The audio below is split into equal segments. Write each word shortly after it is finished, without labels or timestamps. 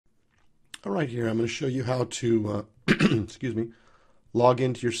All right, here I'm going to show you how to excuse me, log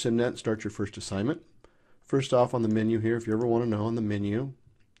into your SimNet and start your first assignment. First off, on the menu here, if you ever want to know on the menu,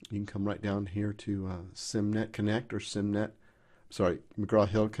 you can come right down here to SimNet Connect or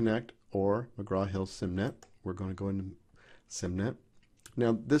McGraw-Hill Connect or McGraw-Hill SimNet. We're going to go into SimNet.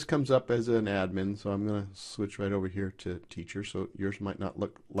 Now this comes up as an admin, so I'm going to switch right over here to teacher. So yours might not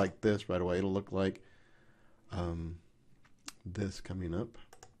look like this right away. It'll look like this coming up.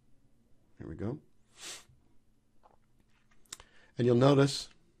 Here we go. And you'll notice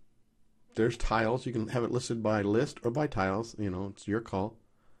there's tiles. You can have it listed by list or by tiles. You know, it's your call.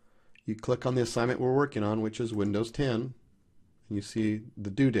 You click on the assignment we're working on, which is Windows 10, and you see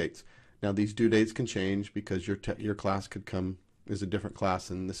the due dates. Now these due dates can change because your class could come is a different class,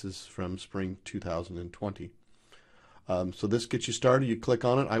 and this is from spring 2020. So this gets you started. You click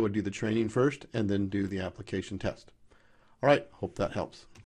on it. I would do the training first and then do the application test. All right, hope that helps.